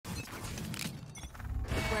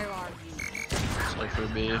Like for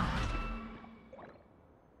B.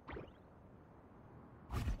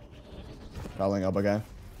 Crawling elbow guy.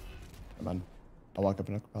 Come on. I'll walk up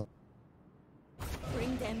and crawl.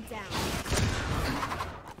 Bring them down.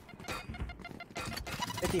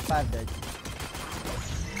 55 dead.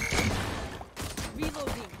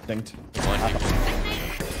 Reloading. Dinked.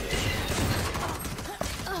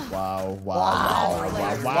 Wow. Wow.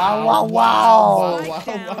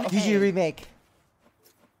 GG remake.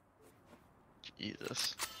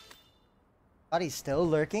 Jesus. But he's still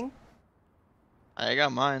lurking. I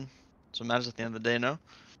got mine. So it matters at the end of the day, no?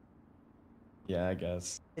 Yeah, I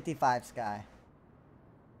guess. 55 Sky.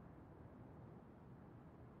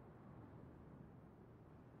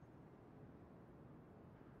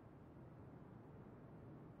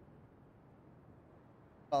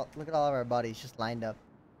 Oh, look at all of our bodies just lined up.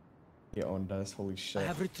 He owned us. Holy shit. I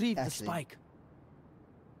have retrieved the Actually. spike.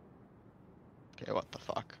 Okay, what the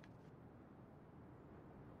fuck?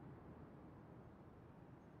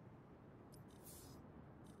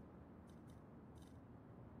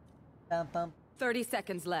 Bum, bum, 30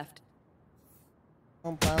 seconds left.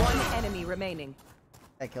 bum, bum. One enemy remaining.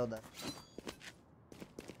 I killed us.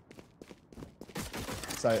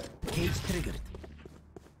 Sight. Cage triggered.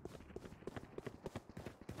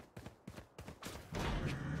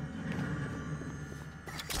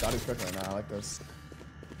 Scotty's cooking right now. I like this.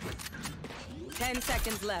 10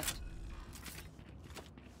 seconds left.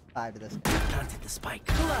 5 to this. Planted the spike.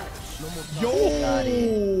 Clutch. No more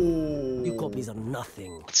Yo! You copies are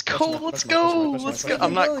nothing. Let's go, let's go, let's go.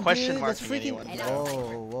 I'm not question Dude, that's marking freaking- anyone.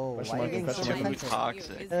 Whoa, whoa. Question Why are mark, you getting so question mark. Too defensive?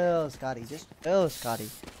 toxic. Chill, Scotty. Just chill, Scotty.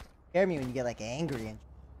 Scare me when you get like angry and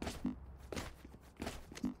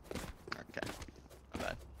Okay. My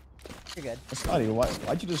bad. you're good. Scotty,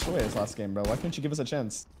 why'd you destroy us last game, bro? Why couldn't you give us a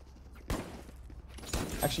chance?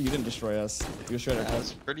 Actually, you didn't destroy us. You destroyed our That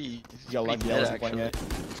was team. pretty. You got lucky. pretty I mid, wasn't playing it.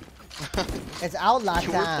 It's Outlaw You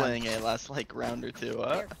were time. playing it last like round or two. Their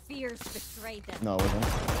What? fears betrayed them. No, it wasn't.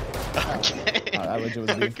 Okay. I legit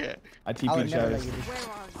was B. Okay. I I would TP'd never let shadows. you do. Where are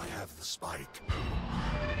you? I have the spike.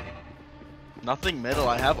 Nothing middle.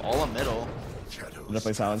 I have all a middle. Shadows. I'm gonna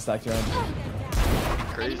play silent stack here.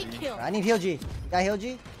 Crazy. Enemy kill. I need heal G. Got heal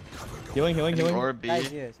G? Healing, healing, healing. Or B. Guys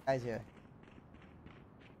here. Guys here.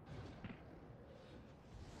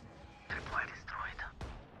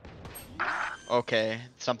 Okay,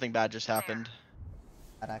 something bad just happened.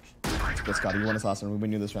 Bad action. Let's Scotty, you won us last round. We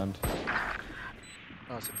knew this round.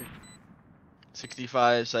 Oh, it's a big.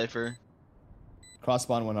 65 Cypher. Cross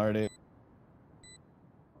spawn one already.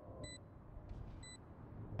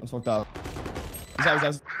 I'm smoked out. He's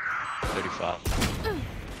 35.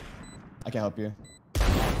 I can't help you.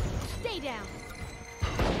 Stay down.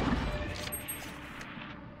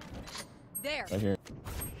 There. Right here.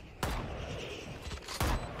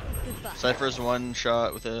 Goodbye. Cypher's one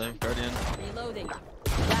shot with a guardian. Reloading.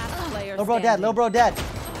 Last player Little bro dead. standing. Little bro dead.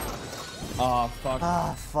 Oh fuck.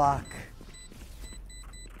 Ah, fuck.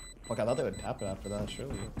 Fuck, I thought they would tap it after that,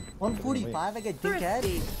 surely. 145. I get dickhead.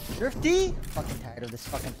 Thrifty. Thrifty? Fucking tired of this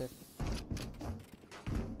fucking thing.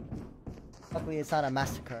 Luckily, it's not a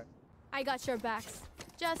MasterCard. I got your backs.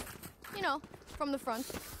 Just, you know, from the front.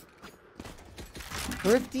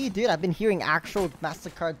 Thrifty? Dude, I've been hearing actual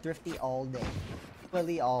MasterCard Thrifty all day.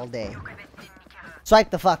 Literally all day.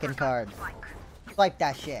 Swipe the fucking card. Swipe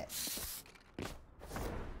that shit.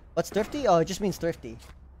 What's Thrifty? Oh, it just means thrifty.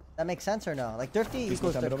 That makes sense or no? Like, thrifty Please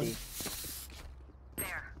equals come it over. thrifty.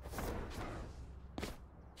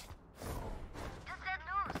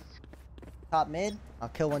 Top mid? I'll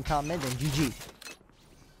kill one top mid, then GG.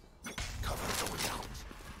 Cover going out.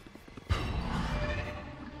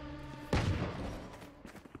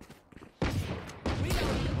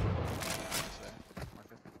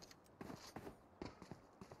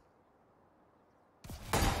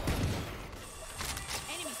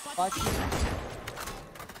 Enemy spotted. Watch you.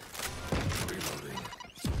 Reloading.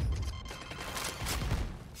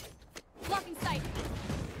 Blocking sight.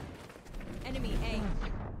 Enemy A.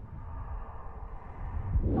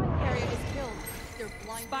 Area is killed. They're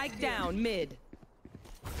blind. Spike down mid.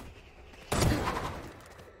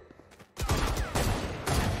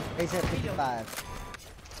 Raise at 55.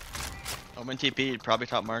 Omen TP, probably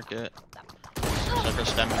top market. Cypher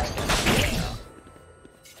stemming.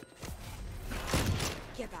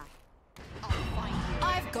 Get back. I'll find you.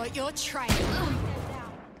 I've got your trail.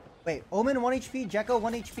 Wait, Omen 1 HP, Jekko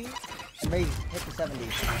 1 HP, and Raze hit the 70.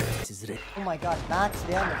 This is it. Oh my god, max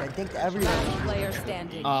damage. I dinked everyone. Last player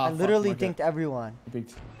standing. Ah, I fuck, literally market. dinked everyone.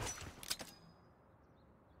 Peeked.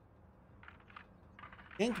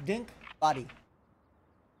 Dink, body.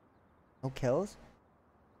 No kills?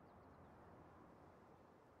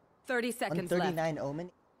 30 seconds left. 139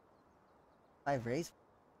 Omen. 5 raise.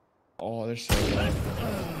 Oh, they're so good.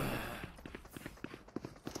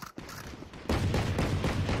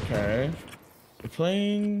 Okay. We're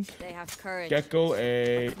playing They have courage. Gecko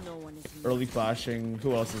A. No one is Early flashing.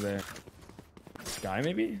 Who else is there? Sky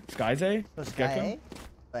maybe? Sky's A? So Sky, Gecko? eh?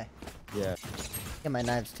 Wait. Yeah. Get my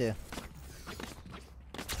knives too.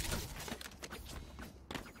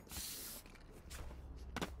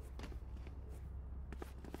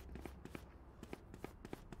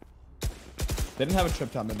 They didn't have a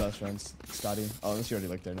trip top mid best friends. Scotty. Oh, unless you already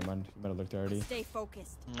looked there. Never mind. You might have looked there already. Stay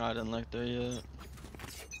focused. No, I didn't look there yet.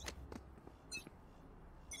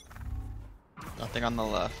 Nothing on the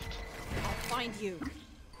left. I'll find you.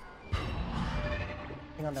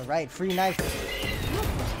 Thing on the right. Free knife.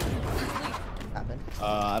 Happened.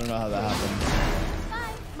 I don't know how that happened.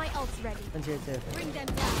 Bye. My ult's ready. One's here too. Bring them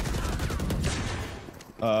down.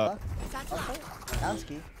 That's Okay.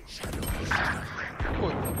 Dowski.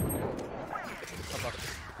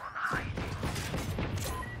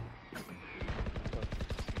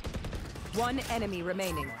 One enemy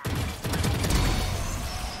remaining.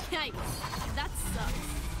 Yikes. That sucks.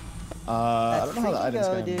 I don't know how the items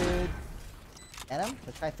go, can. dude. Phantom?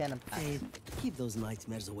 Let's try Phantom. Hey, keep those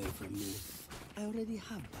nightmares away from me. I already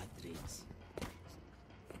have bad dreams.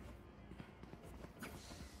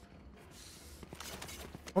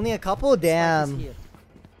 Only a couple? Damn.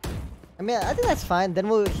 I mean, I think that's fine. Then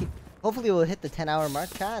hopefully we'll hit the 10-hour mark,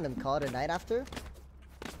 chat, and then call it a night after.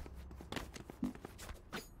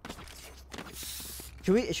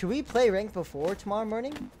 Should we play rank before tomorrow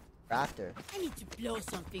morning? Or after? I need to blow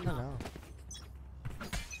something I up. don't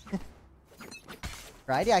know.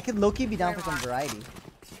 Variety? I could low-key be down for some variety.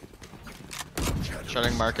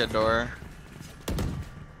 Shutting market door.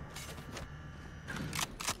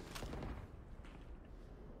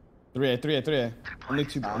 Three A. Only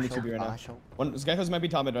two B right now. Basho. One Gecko's might be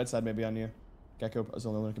top mid right side, maybe on you. Gecko is the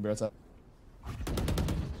only one who can be right side.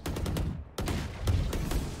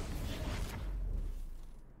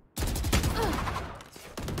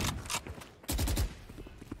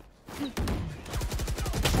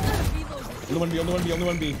 Only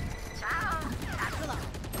one B.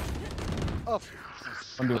 Oh,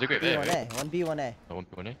 One B. Great there, right? 1B, 1B, 1A. Oh, 1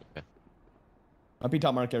 Okay. Might be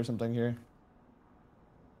top market or something here.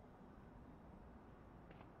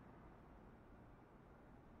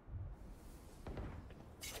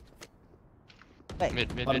 Wait.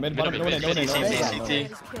 Mid. Bottom mid, no one A.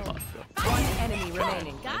 CT. One enemy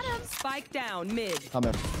remaining. Got him. Spike down mid. Top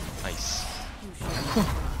mid. Nice.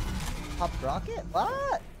 Pop rocket?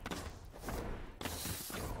 What?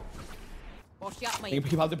 Wash out my. He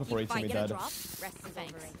popped it before If 18 I we get a died. drop, rest is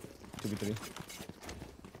overrated. 2v3.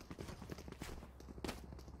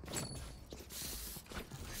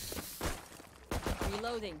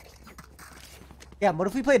 Reloading. Yeah, what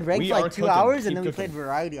if we played rank We for are like 2 cooking. hours and Keep then we cooking. played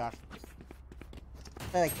variety off?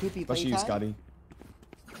 Play like 2 people Especially you, Scotty.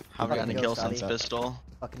 Haven't gotten Fucking a kill go, since Scotty. pistol.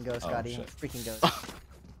 Fucking go, Scotty. shit. Freaking go.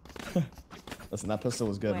 Listen, that pistol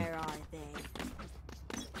was good. Where are they?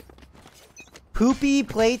 Poopy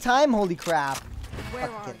playtime? Holy crap. Where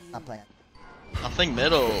Fuck are it, you? not playing. Nothing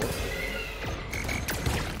middle.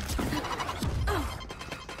 Oh,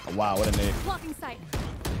 wow, what a nade. Blocking sight.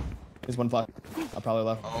 Here's one flat. I probably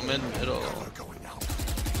left. Omen middle.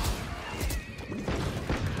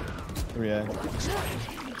 3A.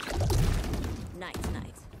 Nice.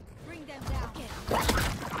 Bring them down.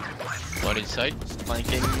 One inside.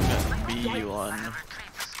 Flanking B1.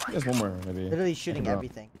 There's one more, maybe. Literally shooting Bro.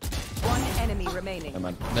 everything. One enemy remaining. Never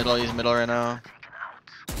mind. Middle, he's middle right now.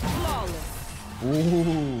 Flawless.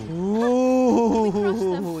 Ooh.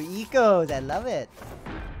 Ooh, ecos. I love it.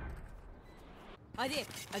 I did.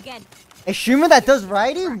 Again. A streamer that does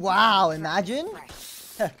variety? Wow, imagine.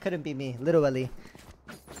 Couldn't be me, literally.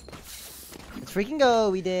 Let's freaking go,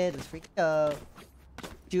 we did. Let's freaking go.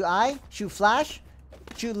 Shoot I, shoot flash,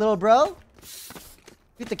 shoot little bro,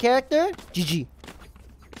 shoot the character, GG.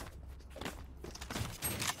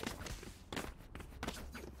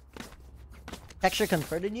 Texture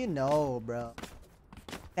converted you? No, bro.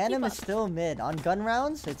 Phantom is still mid. On gun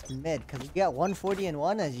rounds, it's mid. Because you got 140 and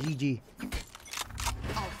 1 as GG.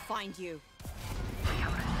 I'll find you.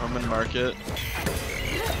 Omen market.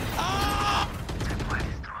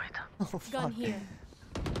 Oh, Gun fuck. here.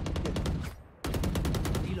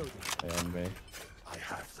 And me.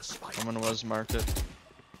 Omen was market.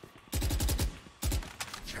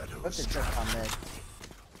 What's the trick on mid?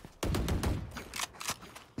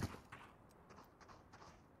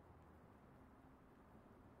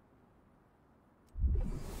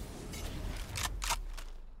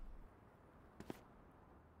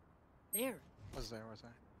 There. Was there?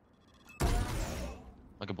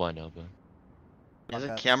 Like a blind elbow. There's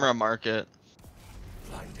a Okay. camera market.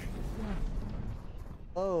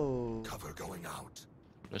 Oh. Cover going out.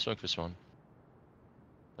 No smoke for spawn.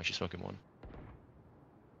 Actually smoking one.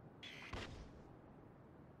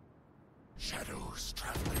 Shadows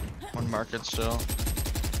traveling. One market still.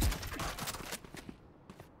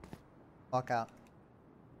 Walk out.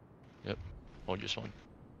 Yep. Or just one.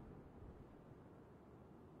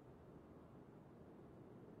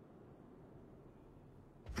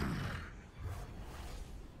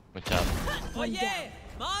 With tap. Oh yeah!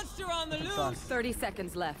 Monster on the It's on. loose! 30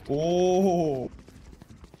 seconds left. Oh.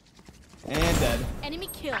 And dead. Enemy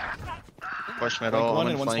kill. Push Like, middle, one one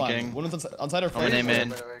and one flanking. spawn. One was on side or One flank. aim in.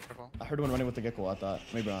 Very, very careful. I heard one running with the Gecko, I thought.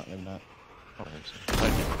 Maybe not, maybe not. I don't think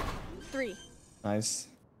so. 3. Nice.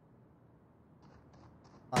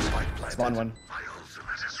 Spike Spawn planted. one. My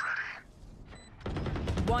ultimate is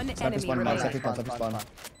ready. One Sniper enemy spawn, remaining. sniper spawn, sniper spawn.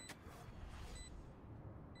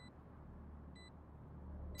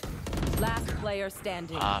 Last player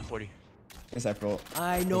standing. Ah, 40. Yes, I roll.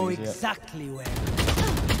 I know Easy, yeah. exactly where.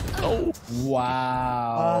 Oh!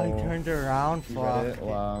 Wow. Oh, he turned around. You read it? Fuck.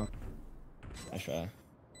 Wow. Nice try.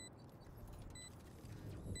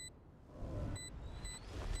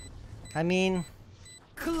 I mean,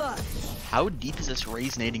 Clutch. How deep is this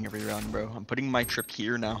Raze nading every round, bro? I'm putting my trip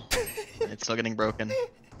here now. It's still getting broken.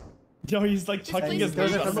 Yo, he's like chucking his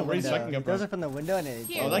those nose. are I from don't the know where he's window. chucking him Those are from. from the window, and it.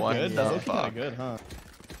 Here. Oh, that What good? the That's looking kinda fuck? good, huh?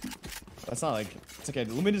 That's not like, it's okay.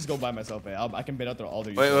 Let me just go by myself, eh? I can bait out there all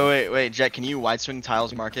the. Wait, Jett, can you wide swing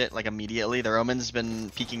tiles market like immediately? The Roman's been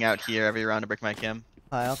peeking out here every round to break my cam.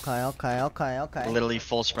 Okay. Literally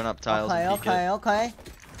full sprint up tiles. and peek it. Okay.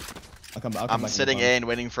 I'll come back. I'm sitting A and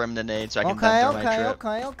waiting for him to nade so I can Okay, bend through my trip.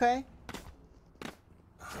 okay.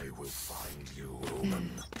 I will find you,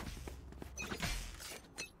 Omen.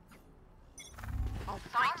 I'll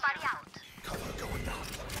find you. Cover going out.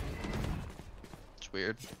 It's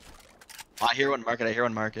weird. Oh, I hear one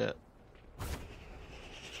market.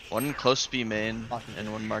 One close B main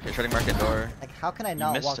and one market. Shutting market door. Like, how can I You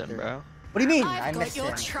not missed walk him, through? bro. What do you mean? I I've got missed your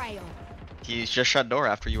him. trail. He's just shut door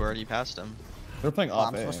after you already passed him. They're playing Oh, off,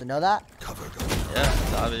 I'm eh? supposed to know that? Cover going out. Yeah,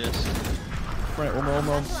 it's obvious. Right, one more.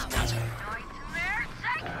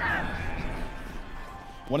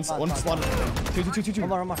 One spawn. Two. One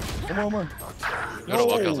more. One more. Go to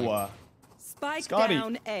walk out. No. Spike Scotty.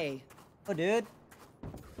 down A. Oh, dude.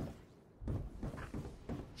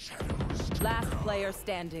 Last player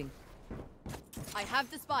standing. I have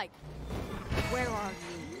the spike. Where are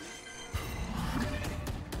you?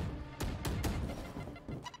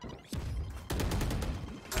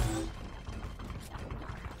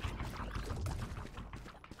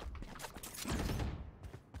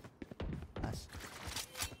 Nice.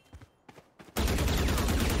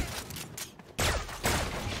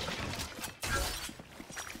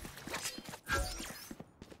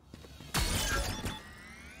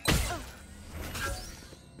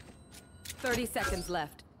 Thirty seconds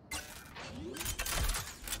left.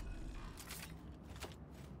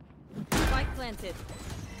 Spike planted.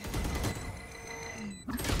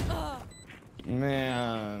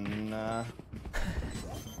 Man.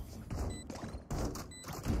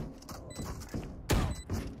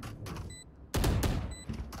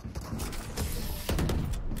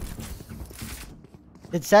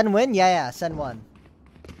 Did Sen win? Yeah, Sen won.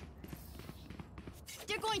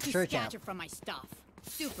 They're going to Sure, scatter champ. from my stuff.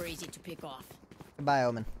 Super easy to pick off. Goodbye,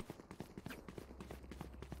 Omen.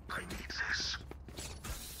 I need this.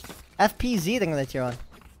 FPZ thing that you're on.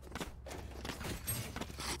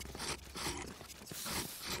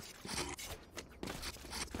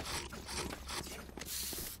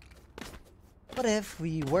 What if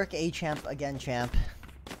we work A champ again, champ?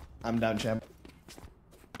 I'm down, champ.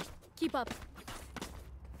 Keep up.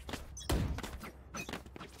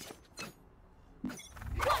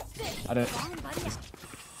 What's this? I didn't. Bomb buddy out.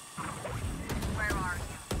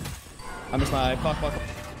 I missed my fuck.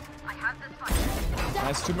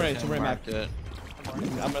 Nice, two more map. Marked it. I'm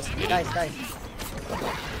gonna Nice.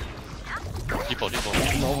 Default.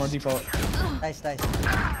 no more default. Nice.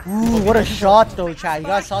 Ooh, what a shot though, Chad. You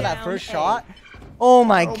guys saw that first shot? Oh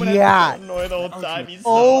my god. Annoyed the whole time. He's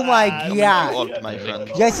Oh so my ass. god. Look, my friend.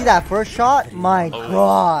 Did you guys see that first shot? My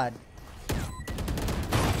god.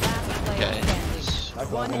 Last player Okay.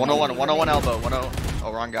 standing. 101 elbow. 10.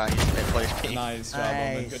 Oh, wrong guy. He's mid player P. Nice job,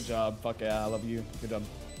 Omen. Nice. Good job. Fuck yeah, I love you. Good job.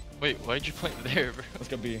 Wait, why did you plant there, bro? Let's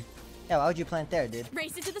go B. Yeah, why would you plant there, dude?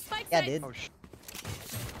 Race it to the spike Yeah, site. dude. Oh, sh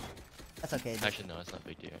That's okay, dude. Actually, no, it's not a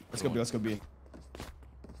big deal. Let's go B.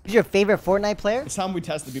 Who's your favorite Fortnite player? It's time we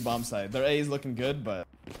test the B bomb side. Their A is looking good, but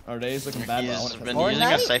our A is looking bad. But I He's want to been test using a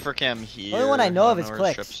Fortnite? cypher cam here. only one I know of don't is where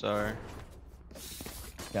Clicks. Trips are.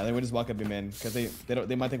 Yeah, they would just walk up B main because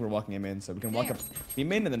they might think we're walking A main, so we can walk up B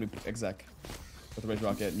main and then we exec with the Rage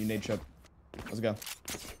Rocket and you nade trip. Let's go.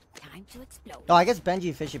 Time to explode. Oh, I guess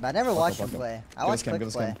Benji fishy, but I never Walk watched up, him walk up. play. I watched Give Quick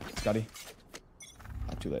us play. cam. Scotty.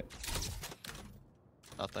 Too late.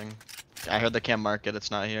 Nothing. I heard the cam market.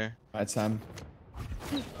 It's not here. Alright, it's time.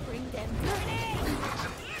 Bring them.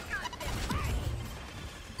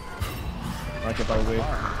 Market probably.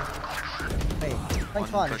 Hey,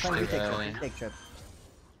 Frank's fun. push Frank, you to take the trip. alley. You take trip.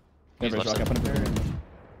 Yeah, He's Rage left Rocket. Put him in here.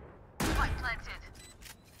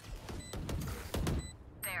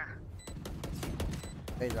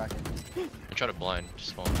 Phase rocket. I try to blind, just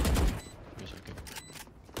spawn. He's okay.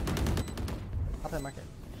 Up in market.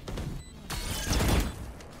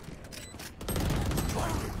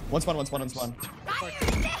 One spawn, one spawn, one spawn.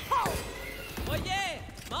 Oh yeah!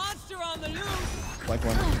 Monster on the loose! Like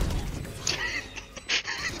one.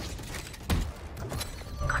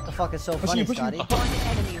 What the fuck is so Pushing funny, you, pushing Scotty? you. One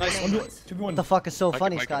enemy Nice. remaining. 2v1. What the fuck is so Mike,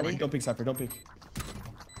 funny, Mike, Scotty? Mike. Don't peek, Cypher. Don't peek.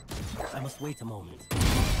 I must wait a moment.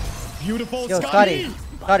 Beautiful, Yo, Scotty.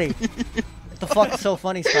 Scotty. What the fuck is so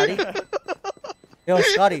funny, Scotty? Yo,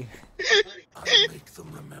 Scotty. I'll make them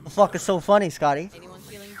remember. What the fuck is so funny, Scotty? Anyone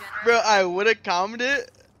feeling generous? Bro, I would have commented.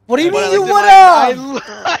 What do you But I mean you looked would at have?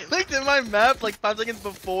 I looked at my map like 5 seconds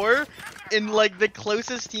before, and like the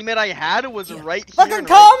closest teammate I had was right here. Fucking and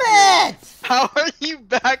right comment! here. How are you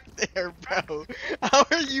back there, bro? How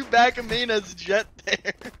are you back main as Jett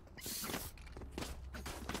there?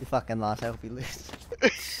 You fucking lost. I hope you lose. I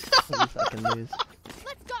hope you fucking lose.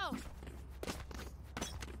 Let's go.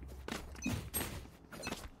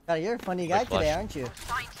 Scotty, you're a funny guy Quick flash. today, aren't you?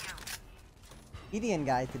 Median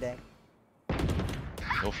guy today.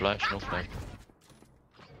 No flash, no flash.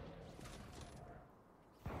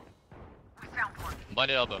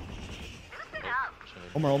 Blind elbow.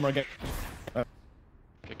 Oh, One more, again.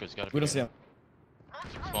 Kicker's got We don't see him.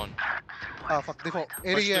 Spawn. Ah, fuck, default. Push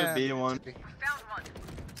Area. to B1.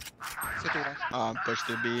 City, right? Push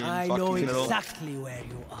to B. I Fucking know middle. exactly where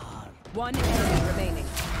you are. One enemy remaining.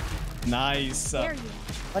 Nice. There you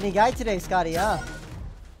Funny guy today, Scotty, huh?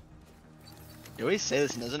 You always say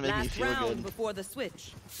this and it doesn't make me Last feel round good. before the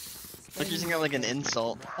switch. Like using it like an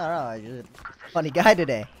insult. I don't know. I just funny guy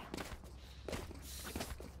today.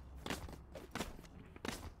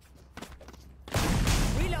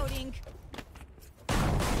 Reloading.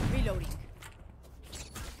 Reloading.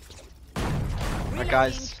 Alright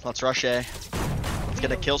guys, let's rush A. Let's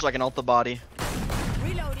get a kill so I can ult the body.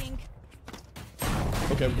 Reloading.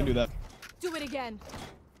 Okay, we can do that. Do it again.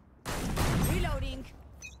 Reloading.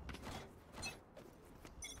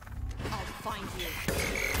 I'll find you.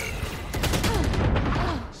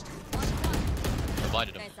 I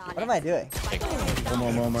blinded him. What am I doing?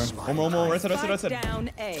 One more. Right side, right side, right Spike side. down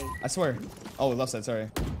A. I swear. Oh, left side, sorry.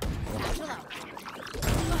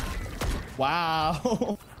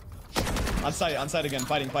 Wow. on site again.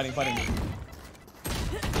 Fighting. Last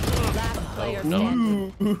player No.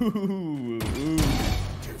 standing.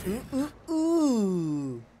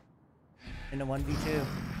 Ooh. In a 1v2.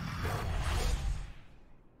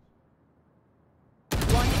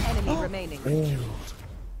 One enemy remaining.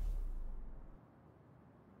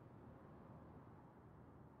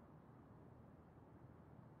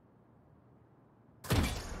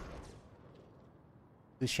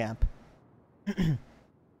 Lose champ.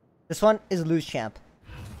 This one is lose champ.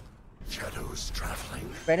 Shadows traveling.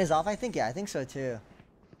 Brand is off, I think? Yeah, I think so too.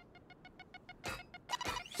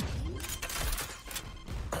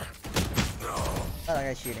 Oh, that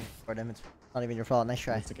guy's cheating. For them, it's not even your fault. Nice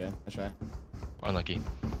try. It's okay. I try. Unlucky.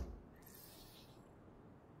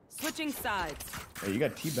 Switching sides. Hey, you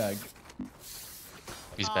got teabag.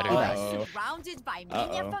 He's better. Oh, Uh-oh. surrounded by Uh-oh.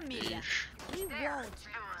 Minia Familia. We won't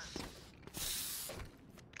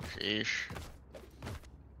Sheesh.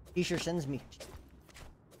 He sure sends me.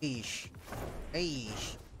 Eesh.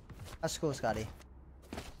 Eesh. That's cool, Scotty.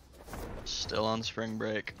 Still on spring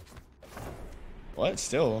break. What?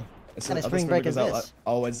 Still? It's What kind of other spring break is out- this?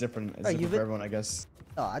 Oh, it's different. It's Bro, different you've for been- everyone, I guess.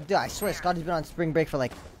 Oh, I swear, Scotty's been on spring break for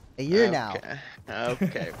like a year now.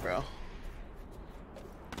 Okay, bro.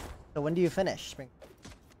 So when do you finish spring?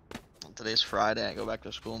 Today's Friday. I go back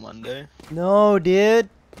to school Monday. No, dude.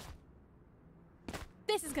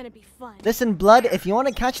 This is gonna be fun. Listen, blood, if you want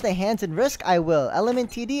to catch the hands and risk, I will.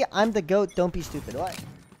 Element TD, I'm the goat. Don't be stupid. What?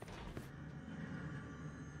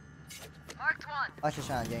 Watch your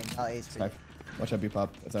shot, Jane. I'll ace for you. Snipe. Watch out,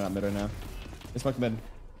 B-pop. If they're not mid right now. They smoke mid.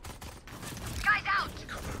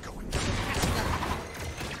 Cover going down.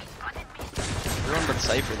 Everyone but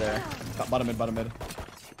Cypher there. Bottom mid, bottom mid.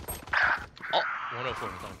 Oh, 104.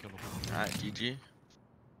 Don't kill him. Alright, GG.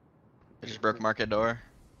 They just broke market door.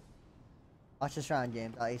 Watch this round,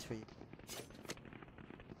 James. I'll ace for you.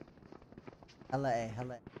 Hella A,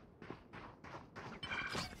 hella A.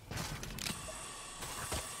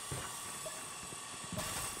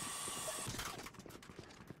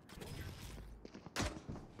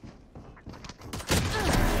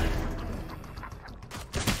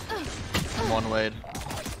 I'm one way.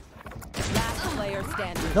 Last player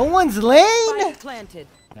standing. No one's lane? Spike planted.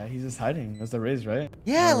 Yeah, he's just hiding. That's the raise, right?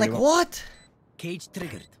 Yeah, like what? Cage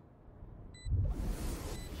triggered.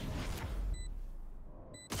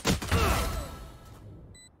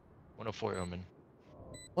 $104 Omen.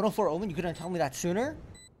 104 Omen, you couldn't tell me that sooner?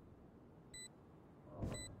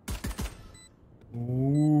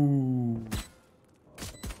 Ooh.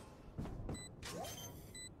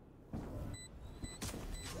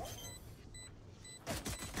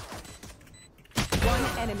 One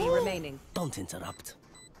enemy remaining. Don't interrupt.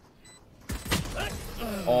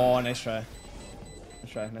 Oh, nice try.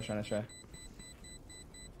 Nice try, nice try, nice try.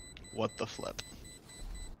 What the flip?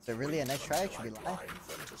 Is it really a nice try? It should be live.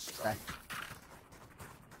 Okay.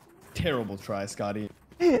 Terrible try, Scotty.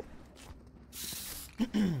 Hit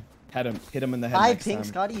him in the head. 5 next ping, time.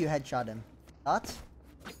 Scotty, you headshot him. Thoughts?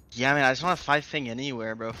 Yeah, man, I just want a 5 ping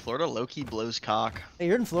anywhere, bro. Florida low-key blows cock. Hey,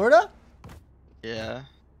 you're in Florida? Yeah.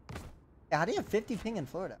 Yeah, how do you have 50 ping in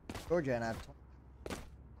Florida? Georgia and I have 20.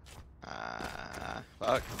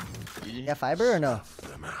 Fuck. Yeah, fiber or no?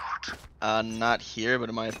 Not here, but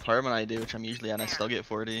in my apartment I do, which I'm usually at, and I still get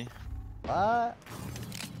 40. What?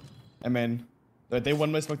 I mean, they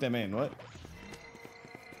one way smoked that main. What?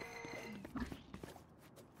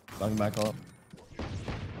 Talking back up.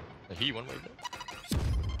 He one way.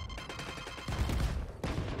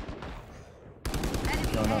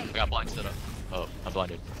 No, no. I got blind set up. Oh, I'm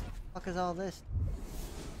blinded. What the fuck is all this?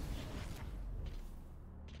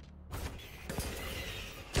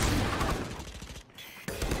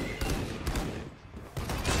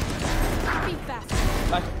 Be fast.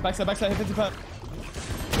 Backside, hit 55.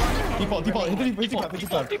 Default, hit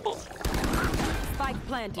 55. Spike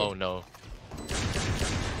planted. Oh no.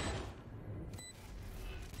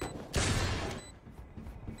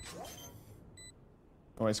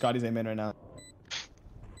 Alright, Scotty's aiming right now.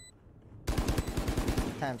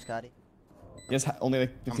 Time, Scotty. Yes, only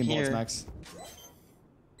like 15 bullets here. max.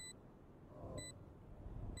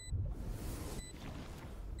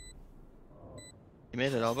 You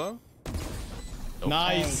made it, elbow? Nope.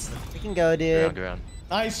 Nice! We can go, dude. Ground.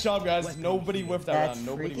 Nice job, guys. Nobody whiffed that Let's round.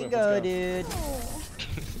 Nobody freaking whiffed. go,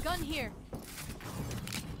 Let's dude. Gun here.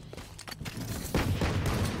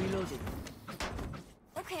 Reloaded.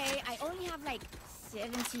 Okay, I only have like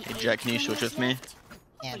 78. Hey, Jett, can you switch with me? left.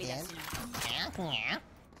 Yeah, Hopefully dude. that's enough. Yeah.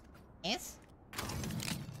 Yes?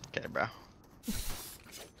 Okay, bro.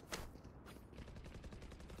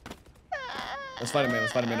 Let's fight him, man.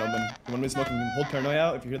 Let's fight him, man. Omen. One way smoking. Hold paranoia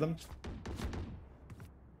out if you hear them.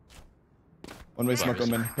 One way smoke,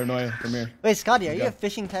 Omen. Paranoia, come here. Wait, Scotty, are you Go. a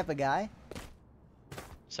fishing type of guy?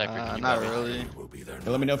 Cypher, can you Not grab me? really. Will be there Hey,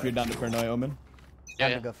 let me know if you're down to paranoia, Omen. Yeah, Time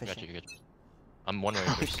yeah. to go Got fishing. you, good. I'm one way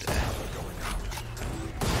first.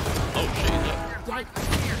 Oh shit, yeah.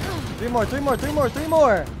 3 more. Two more,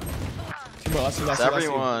 last two, It's last two.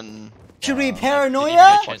 everyone. Should we Didn't even paranoia? get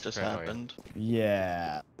a What chance to just paranoia. happened?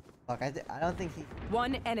 Yeah. Fuck, I don't think he...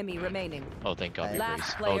 One enemy remaining. Oh, thank God. Last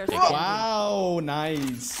Last player oh, thank God. Wow,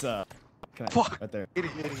 nice. Can I, Fuck. right there. 80,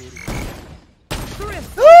 80, 80.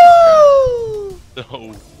 Woo!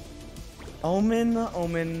 No. Omen. I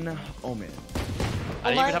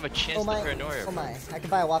didn't even have a chance oh to my, paranoia. Oh my, I can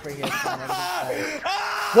buy a Whopper here. It's fine, everything's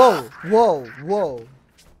fine.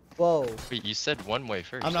 Whoa. Wait, you said one way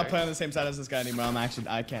first. I'm not right? playing on the same side as this guy anymore. I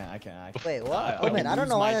can't. Wait, what? I Omen, I don't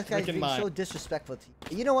know lose why my this guy's freaking being mind. so disrespectful to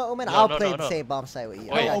you. You know what, Omen? No, I'll no, play no, the no. same bomb site with you.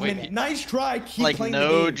 Wait, I got Omen, wait. nice try. Keep Like, playing the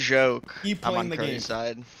no game. joke. Keep I'm playing on the Curry's game.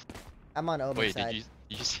 side. I'm on Omen's Wait, side. did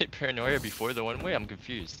you say paranoia before the one way? I'm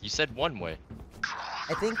confused. You said one way.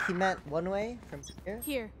 I think he meant one way from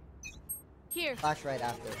here. Here. Flash right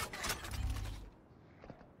after.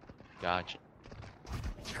 Gotcha.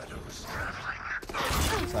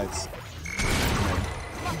 Sides.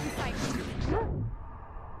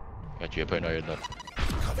 Got you a paranoia then.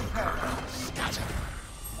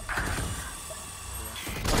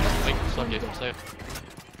 Wait, slug it, slug it.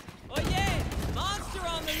 Oh yeah! Monster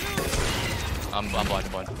on the loose! I'm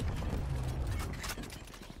blind.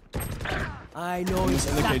 I know Just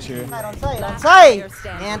it's in the cage here. Right, on site, on Last site! player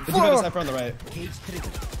standing. And Did you get a 4! Cypher on the right? cage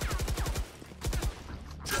triggered.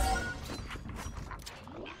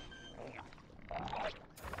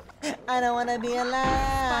 I don't wanna be alive.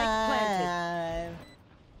 planted.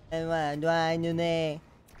 And what do I do next?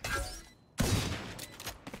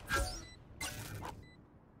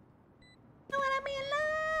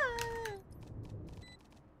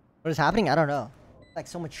 What is happening? I don't know. Like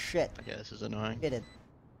so much shit. Okay, this is annoying. Get it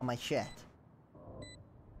on my shit.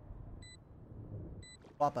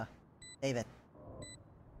 Whopper. David.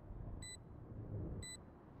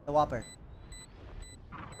 The Whopper.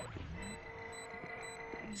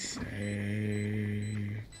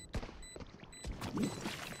 Say.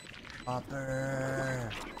 Whopper.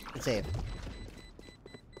 Good save.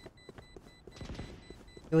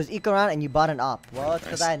 It was eco round and you bought an op. Well, it's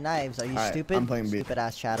because I had knives. Are you Alright, stupid? I'm playing B. Stupid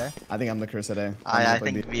ass chatter. I think I'm the curse today. I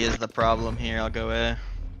think B is the problem here. I'll go A.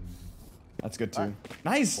 That's good too.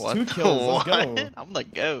 Nice. What? 2 kills. Let's go. What? I'm the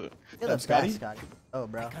goat. You're the Up, Scotty? best, Scotty. Oh,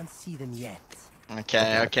 bro. I can't see them yet.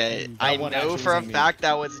 Okay. That I one know actually for a wasn't me. fact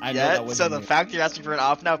that was I know that Jett, so wasn't the me. fact you're asking for an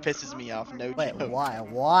off now pisses me off. No Wait, joke. why?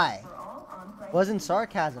 Why? Wasn't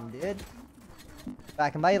sarcasm, dude. I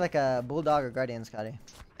can buy you like a bulldog or guardian, Scotty.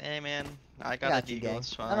 Hey man, I got got a you, deagle. gang.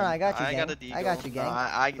 It's No, fine. no, I got you, I gang. got a deagle. I got you, gang. No,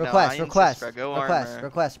 I Request, insist, request, bro. Go request, armor.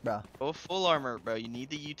 request, bro. Go full armor, bro. You need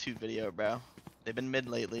the YouTube video, bro. They've been mid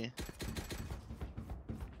lately.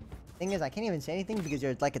 Thing is, I can't even say anything because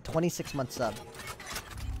you're like a 26-month sub.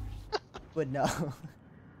 Would know.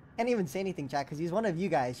 Can't even say anything, chat, because he's one of you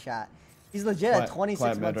guys, chat. He's legit a Quiet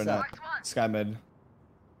 26-month mid right sub. now. Sky mid.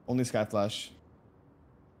 Only Sky Flash.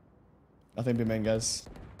 Nothing be main, guys.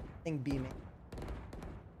 I think B, man.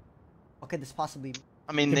 What could this possibly be?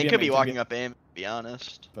 I mean, Could they be a could main, be could walking be- up aim, to be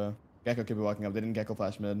honest. But Gecko could be walking up. They didn't Gecko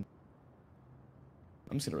Flash mid.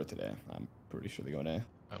 I'm just gonna rotate today. I'm pretty sure they go in A.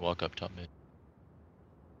 I walk up top mid.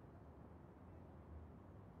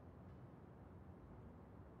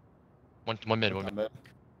 One mid, one mid. Mid.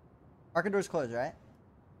 Market door's closed, right?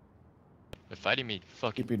 They're fighting me.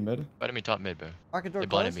 Fucking Keep beating mid. fighting me top mid, bro. Market door They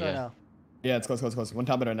blinded closed me, or yeah. no? Yeah, it's close, close, close. One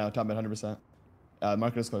top mid right now. Top mid, 100%.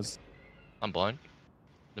 Market is close. I'm blind.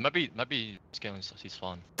 They might be scaling C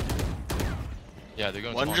spawn. Yeah, they're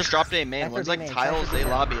going One spawn. just dropped a main. Cypher One's B like main, tiles, Cypher A B.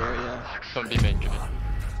 lobby area. Come B main, Jimmy.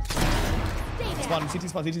 Spawn, CT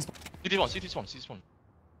spawn, CT spawn. CT spawn.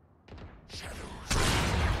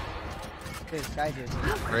 Dude, Sky dude.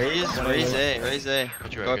 Raise A.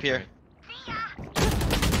 Got you Go right, up here.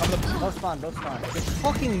 Both spawn. This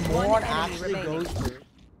fucking moron actually remaining. goes through.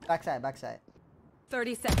 Backside.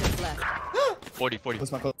 30 seconds left. 40.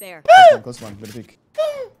 Close one, close There. one, close one. Mid peek.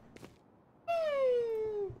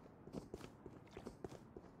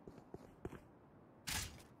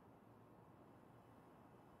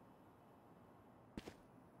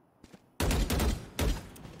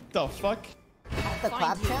 The fuck? The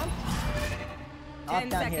clap you. champ? Up 10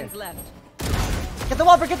 down here. seconds left. Get the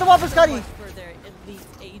Whopper, Scotty! For their elite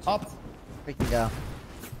agents. Up. Freaking go.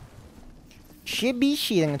 Should be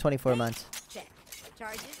cheating in 24 months. Check.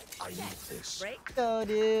 Charges. I need this. Break. Go,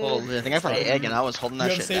 dude. Holy, I think I found an egg and I was holding You that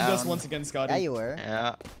have shit saved down. us once again, Scotty. Yeah, you were.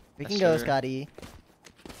 Yeah. Freaking Yes, go, sir. Scotty.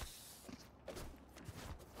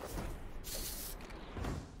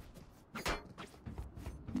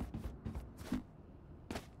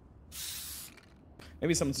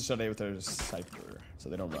 Maybe someone to shut A with their Cypher, so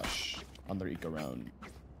they don't rush on their eco round.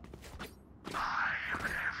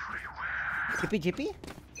 Jippy?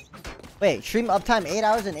 Wait, stream uptime 8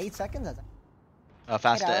 hours and 8 seconds? That's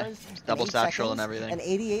Fast 8 A. hours Double and 8 satchel and seconds everything. And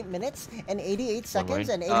 88 minutes and 88 seconds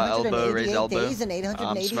and elbow, raise 888 elbow. days and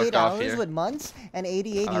 888 smoked off hours here. with months and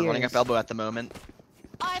 88 years. Running up elbow at the moment.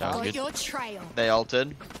 I've Sounds got good. your trail. They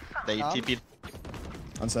ulted. They Tom? TP'd.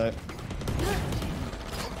 On site.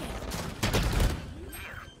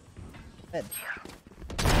 Good.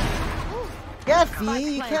 Yeah, Fee, Spike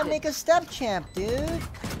you can't planted. make a step champ, dude.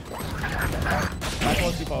 Back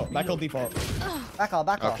hold default. Back hold default. Back off.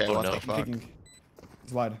 Okay, Oh, what no. the fuck? Kicking.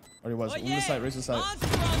 He's wide. Or he was. Oh, On the side. Raise the side. Monster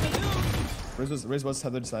on the loose. Raise was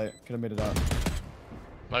tethered side. Could have made it out.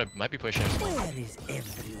 Might be pushing. Where is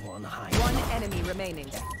everyone hiding? One enemy remaining.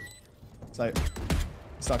 Side.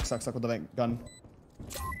 Stuck with the bank. Gun.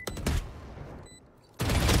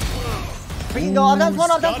 Freaking go. Up down spawn,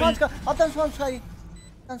 Scotty. Scotty. Up down spawn, Scotty.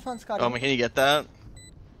 Up down spawn, Scotty. Oh, man, can you get that?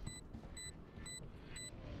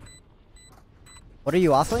 What are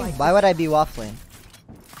you waffling? Why would I be waffling?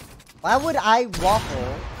 Why would I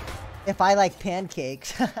waffle if I like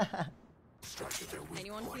pancakes? Structure their weak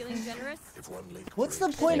Anyone point. feeling generous? If one link What's the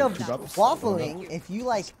breaks, point of Keep up. waffling if you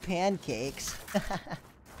like pancakes?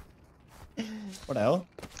 What the hell?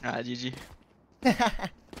 GG.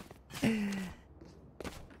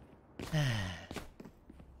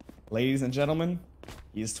 Ladies and gentlemen,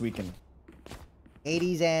 he is tweaking.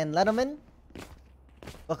 80s and Letterman.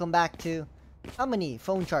 Welcome back to how many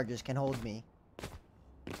phone chargers can hold me?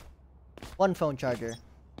 One phone charger.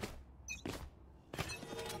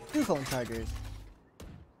 Two phone chargers.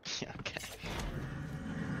 Yeah, okay.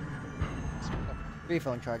 Three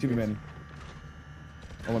phone TB chargers. man.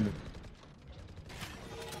 Oh, one B.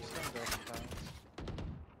 Just gonna go sometimes.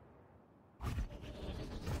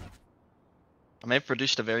 I may have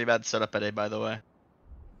produced a very bad setup at A, by the way.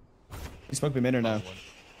 You smoke B mid or no?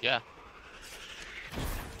 Yeah.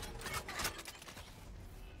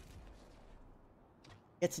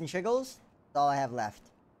 Hits and shiggles. That's all I have left.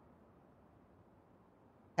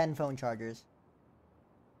 10 phone chargers.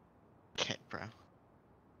 Okay, bro.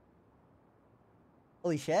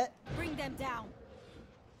 Holy shit. Bring them down.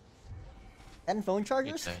 10 phone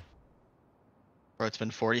chargers? Okay. Bro, it's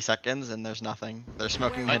been 40 seconds and there's nothing. They're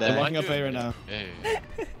smoking mid They're A. walking up A right now. Yeah.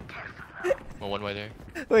 Well, one way there.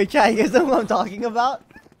 Wait, chat, you guys know what I'm talking about?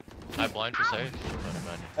 I blind for save.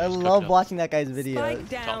 I love watching that guy's videos. Spike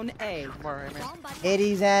down A. More, I mean.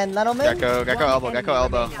 80s and Lettleman. Gecko elbow, Gecko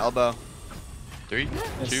elbow, elbow. 3,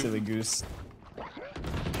 That's 2. silly goose.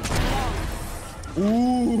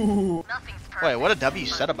 Ooh. Wait, what a W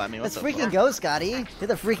setup by me. What Let's the freaking fuck? go, Scotty. You're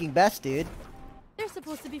the freaking best, dude. They're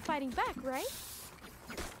supposed to be fighting back, right?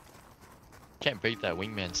 Can't beat that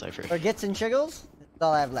wingman cipher. For gets and shiggles, that's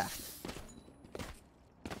all I have left.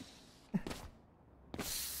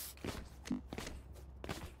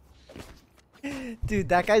 Dude,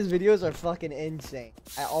 that guy's videos are fucking insane.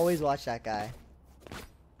 I always watch that guy.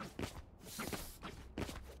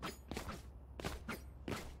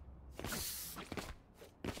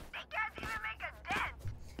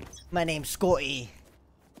 My name's Scotty.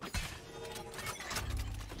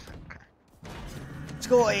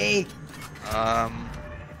 Scotty! I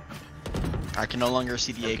can no longer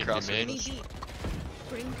see the A Okay, cross. mid.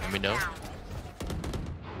 Let me know.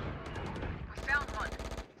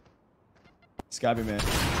 Scabby man.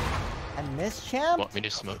 I miss champ? Want me to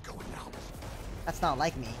smoke? That's not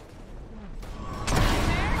like me.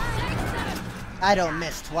 I don't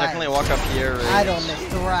miss twice. Definitely walk up here. I don't miss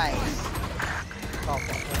thrice.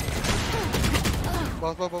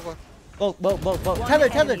 Oh, Both. Whoa. Tether.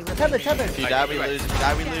 If you die, we lose. If you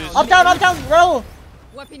die, we lose. Up, down, roll!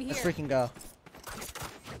 Weapon here. Let's freaking go.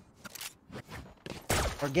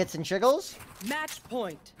 For gets and shiggles, Match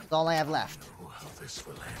point. that's all I have left. How this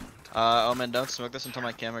will end. Omen, don't smoke this until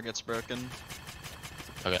my camera gets broken.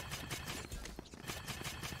 Okay.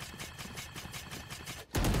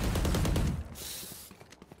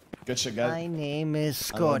 Good shit, My guys. name is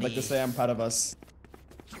I'd Scotty. like to say I'm proud of us.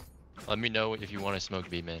 Let me know if you want to smoke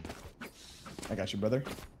B, man. I got you, brother.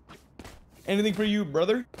 Anything for you,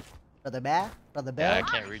 brother? Brother Bear, Brother Yeah, I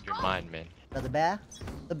Bill, can't read your mind, man. Brother Bear,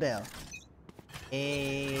 the Bill.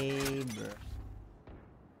 Hey, bro.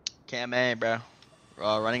 Cam A, bro.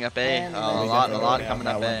 Running up A. And A then- lot Yeah, coming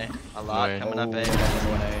that up A. A lot Right. coming up Oh, A. they're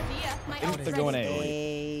going A. Mia, my They're ult's going ready.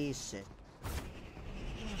 A. Ace.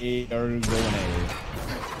 They're going A.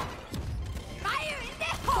 Fire in the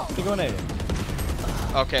hole. They're going A.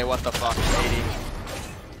 Okay, what the fuck? 80.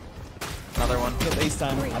 Another one. It's ace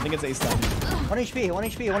time. I think it's ace time. 1 HP, 1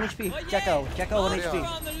 HP, 1 HP. Jecko, 1 Monster HP.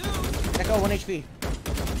 on the loose. Jecko, 1 HP.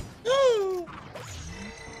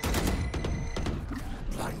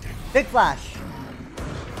 Big flash.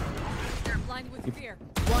 They're blind with fear.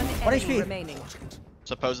 One enemy HP. remaining.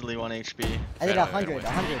 Supposedly 1 HP. I did Right, 100, right,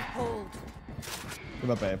 100. Hold. Give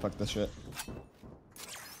up A. Fuck this shit.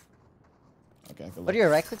 Okay, good What luck. are your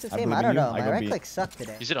right clicks the I same? believe I in don't you. know. I My go right B. clicks suck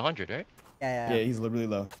today. He's at 100, right? Yeah. Yeah, he's literally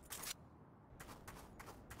low.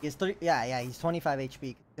 He has 30, yeah, he's 25 HP.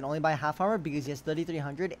 He can only buy half armor because he has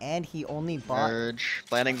 3,300 and he only bought. Urge.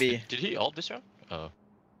 Planning B. Did he ult this round? Oh.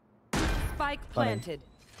 Spike planted.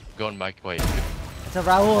 Going back. Wait. It's a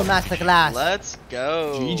Raul masterclass. Let's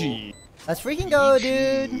go. GG. Let's freaking go,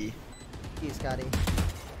 GG. dude. Jeez, Scotty.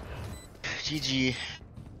 GG.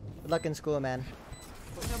 Good luck in school, man.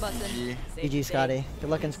 Push a button. GG. Safe GG, to Scotty. Good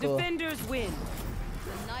luck in school. Defenders win. say.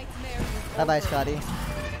 The nightmare is Bye bye, over. Scotty.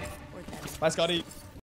 We're dead. Bye, Scotty.